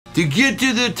To get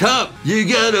to the top, you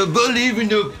gotta believe in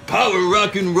the power of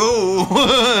rock and roll.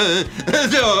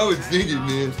 That's how I was thinking,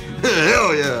 man.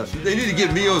 Hell yeah. They need to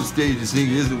get me on stage to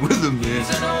sing this with them, man.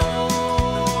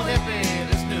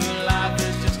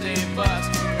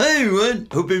 Hi everyone,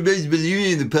 hope everybody's believing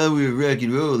in the power of rock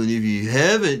and roll, and if you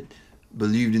haven't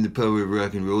believed in the power of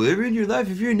rock and roll ever in your life,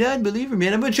 if you're a non-believer,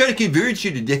 man, I'm going to try to convert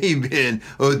you today, man,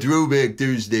 on Throwback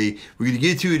Thursday. We're going to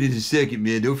get to it in a second,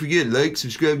 man. Don't forget, like,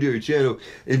 subscribe to our channel,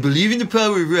 and believe in the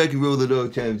power of rock and roll at all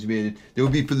times, man.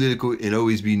 Don't be political, and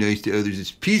always be nice to others.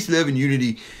 It's peace, love, and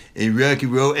unity, and rock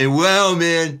and roll. And wow,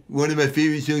 man, one of my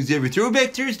favorite songs ever.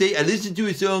 Throwback Thursday, I listened to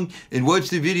a song and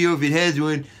watched the video if it has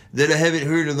one that I haven't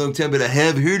heard in a long time, but I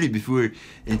have heard it before.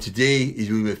 And today is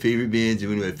one of my favorite bands and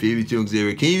one of my favorite songs ever.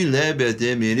 I can't even lie about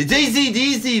that, man. It's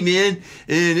AC/DC, man.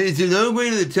 And it's a long way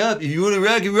to the top if you want to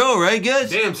rock and roll, right, guys?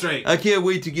 Damn straight. I can't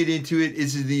wait to get into it.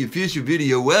 This is the official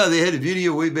video. Wow, they had a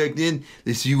video way back then.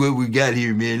 Let's see what we got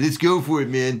here, man. Let's go for it,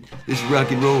 man. Let's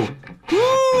rock and roll.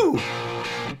 Woo!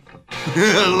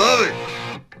 I love it.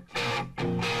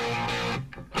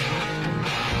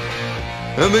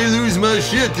 I may lose my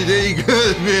shit today,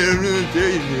 guys, man. I'm gonna tell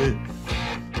you, man.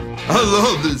 I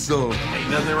love this song. Ain't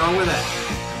nothing wrong with that.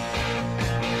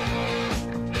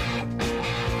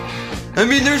 I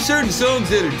mean, there's certain songs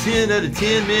that are 10 out of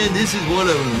 10, man. This is one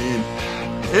of them, man.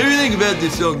 Everything about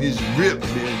this song is ripped,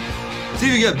 man. It's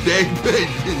even got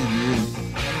bagpipes in it, man.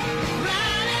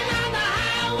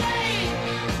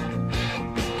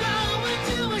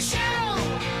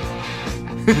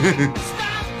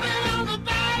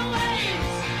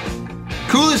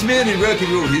 Coolest man in rock and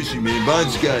roll history, man. Bon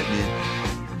Scott, man.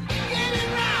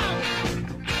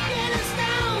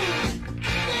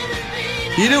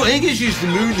 You know, Angus used to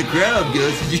move the crowd,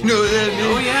 Gus. Did you know that, man?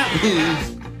 Oh, yeah.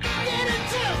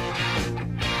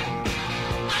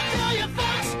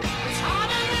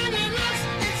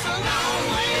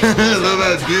 I love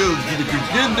how it builds to the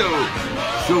crescendo.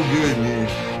 So good, man.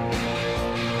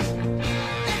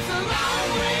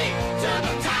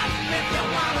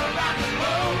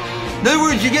 In other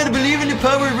words, you gotta believe in the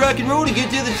power of rock and roll to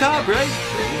get to the top, right?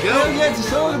 There you go. Well, that's a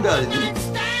song about it, dude.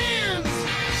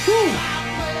 Whew.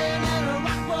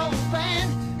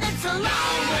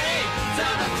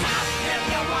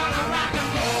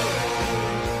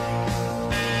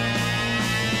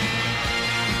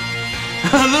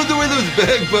 I love the way those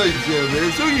bagpipes sound, man.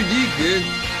 It's so unique, man.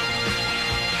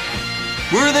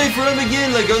 Where are they from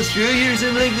again? Like Australia or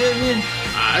something like that, man?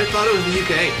 I thought it was the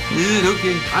UK. Yeah,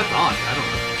 okay. I thought. I don't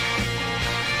know.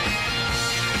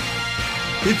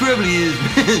 It probably is,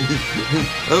 man.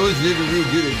 I was never real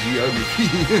good at geography.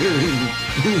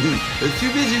 I was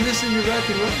too busy listening to rock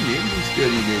and roll, man. I'm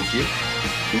studying that shit.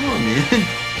 Come on, man.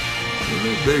 I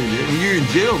know better, man. When you're in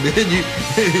jail, man, you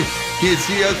can't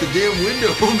see out the damn window,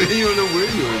 man. You don't know where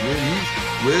you are, man. East,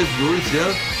 west, north,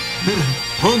 south.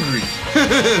 Hungry.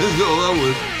 That's all I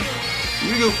was.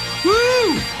 Here we go.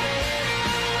 Woo!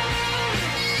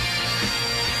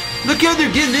 Look how they're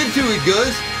getting into it,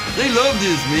 Gus. They love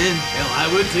this, man. Hell,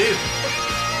 I would too.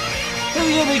 Hell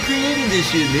yeah, they created this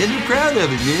shit, man. They're proud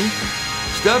of it, man.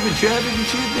 Stopping traffic and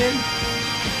shit, man.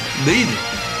 Amazing.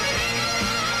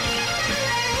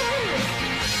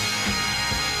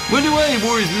 Wonder why he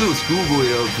wore his little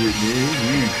schoolboy outfit, man. It was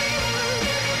weird.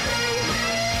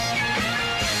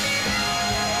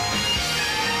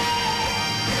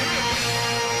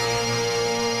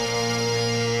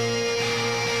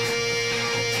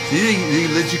 See, they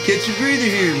let you catch a breather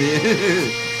here, man.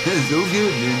 That's so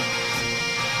good, man.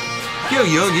 Look how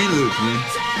young he looks, man.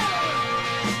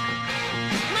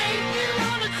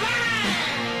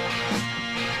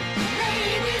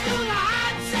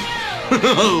 I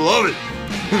love it.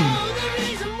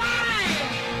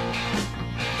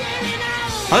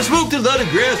 I smoked a lot of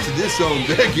grass to this song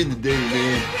back in the day,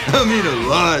 man. I mean a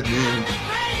lot, man.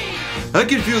 I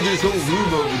can feel this whole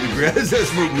room up with the grass I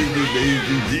smoked with the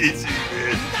days,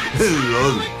 man. I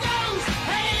love it.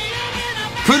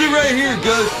 Put it right here,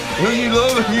 Gus. When you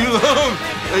love it, you love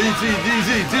AC/DC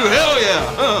too. Hell yeah.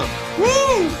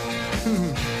 Woo!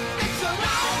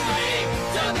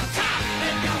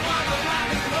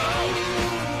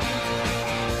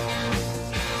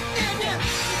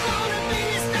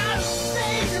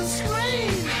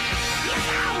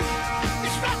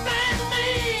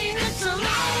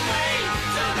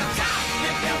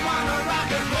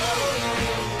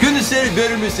 Couldn't have said it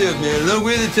better myself, man. Long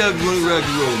way to the top, you want to rock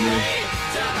and roll, man.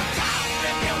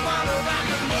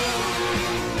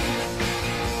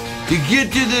 To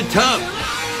get to the top,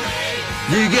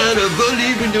 you gotta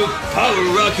believe in the power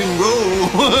of rock and roll.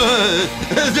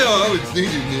 That's how I was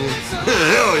thinking, man.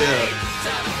 Hell yeah.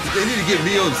 They need to get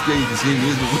me on stage to sing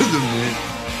this with them, man.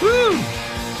 Woo!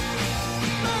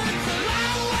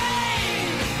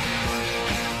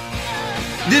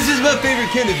 This is my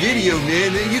favorite kind of video,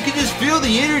 man. You can just feel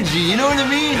the energy, you know what I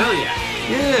mean? Hell yeah.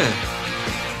 Yeah.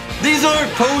 These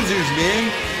aren't posers, man.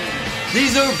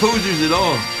 These aren't posers at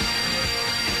all.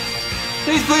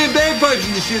 He's playing bagpipes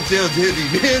and the shit sounds heavy,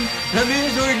 man. I mean,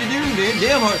 it's hard to do, man.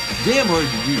 Damn hard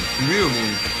to do. For real,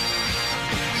 man.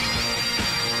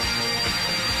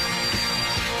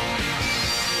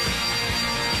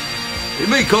 It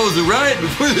may cause a riot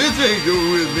before this thing's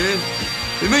over with, man.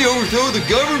 It may overthrow the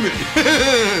government.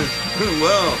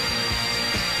 Wow.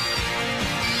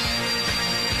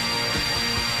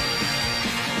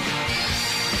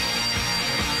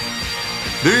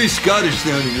 Very Scottish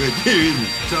sounding right there, isn't it?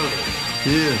 Totally.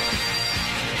 Yeah.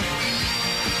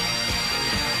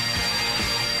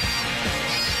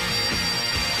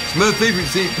 It's my favorite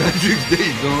St. Patrick's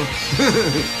Day song.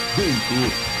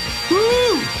 Cool.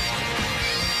 Woo!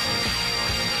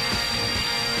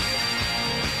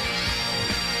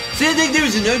 See, I think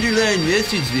there's an underlying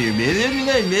message there, man. The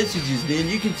underlying message is, man,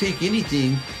 you can take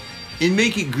anything and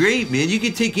make it great, man. You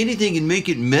can take anything and make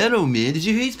it metal, man. Did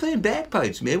you hear he's playing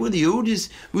bagpipes, man? One of the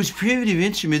oldest, most primitive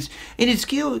instruments, and it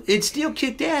still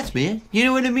kicked ass, man. You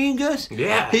know what I mean, Gus?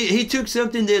 Yeah. He took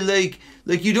something that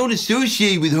like you don't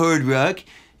associate with hard rock,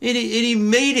 and he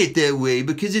made it that way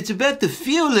because it's about the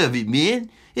feel of it,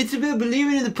 man. It's about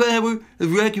believing in the power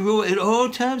of rock and roll at all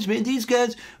times, man. These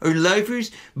guys are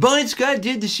lifers. Bon Scott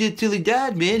did the shit till he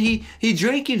died, man. He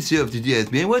drank himself to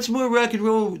death, man. What's more rock and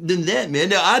roll than that, man?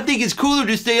 Now, I think it's cooler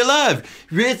to stay alive.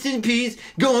 Rest in peace,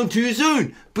 gone too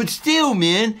soon. But still,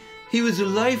 man, he was a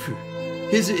lifer.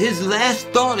 His last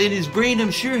thought in his brain,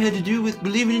 I'm sure, had to do with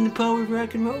believing in the power of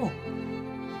rock and roll.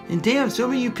 And damn,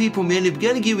 some of you people, man, have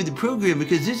got to get with the program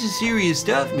because this is serious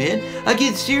stuff, man. I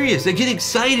get serious. I get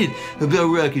excited about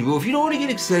rock and roll. If you don't want to get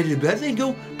excited about it, then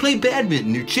go play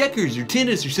badminton or checkers or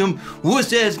tennis or some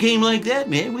wuss-ass game like that,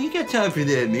 man. Well, you got time for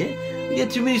that, man. We got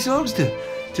too many songs to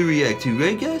react to,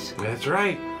 right, guys? That's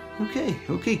right.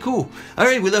 Okay, cool. All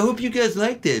right, well, I hope you guys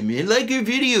like that, man. Like our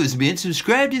videos, man.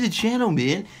 Subscribe to the channel,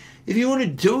 man. If you want to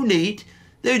donate,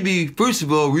 that would be, first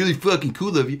of all, really fucking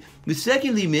cool of you. But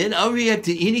secondly, man, I'll react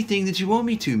to anything that you want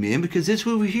me to, man, because that's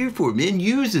what we're here for, man.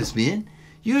 Use us, man.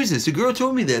 Use us. A girl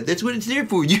told me that. That's what it's there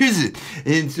for. Use it.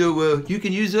 And so you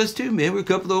can use us too, man. We're a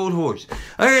couple of old whores.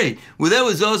 All right. Well, that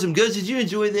was awesome, Gus. Did you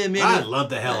enjoy that, man? I love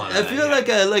the hell out of that. I feel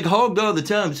like I hogged all the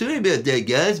time. Sorry about that,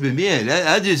 guys. But, man,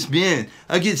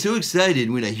 I get so excited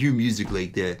when I hear music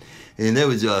like that. And that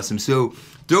was awesome. So,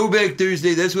 Throwback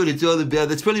Thursday, that's what it's all about.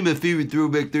 That's probably my favorite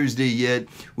Throwback Thursday yet.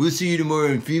 We'll see you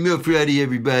tomorrow on Female Friday,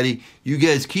 everybody. You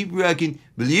guys keep rocking,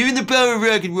 believe in the power of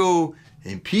rock and roll,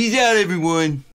 and peace out, everyone.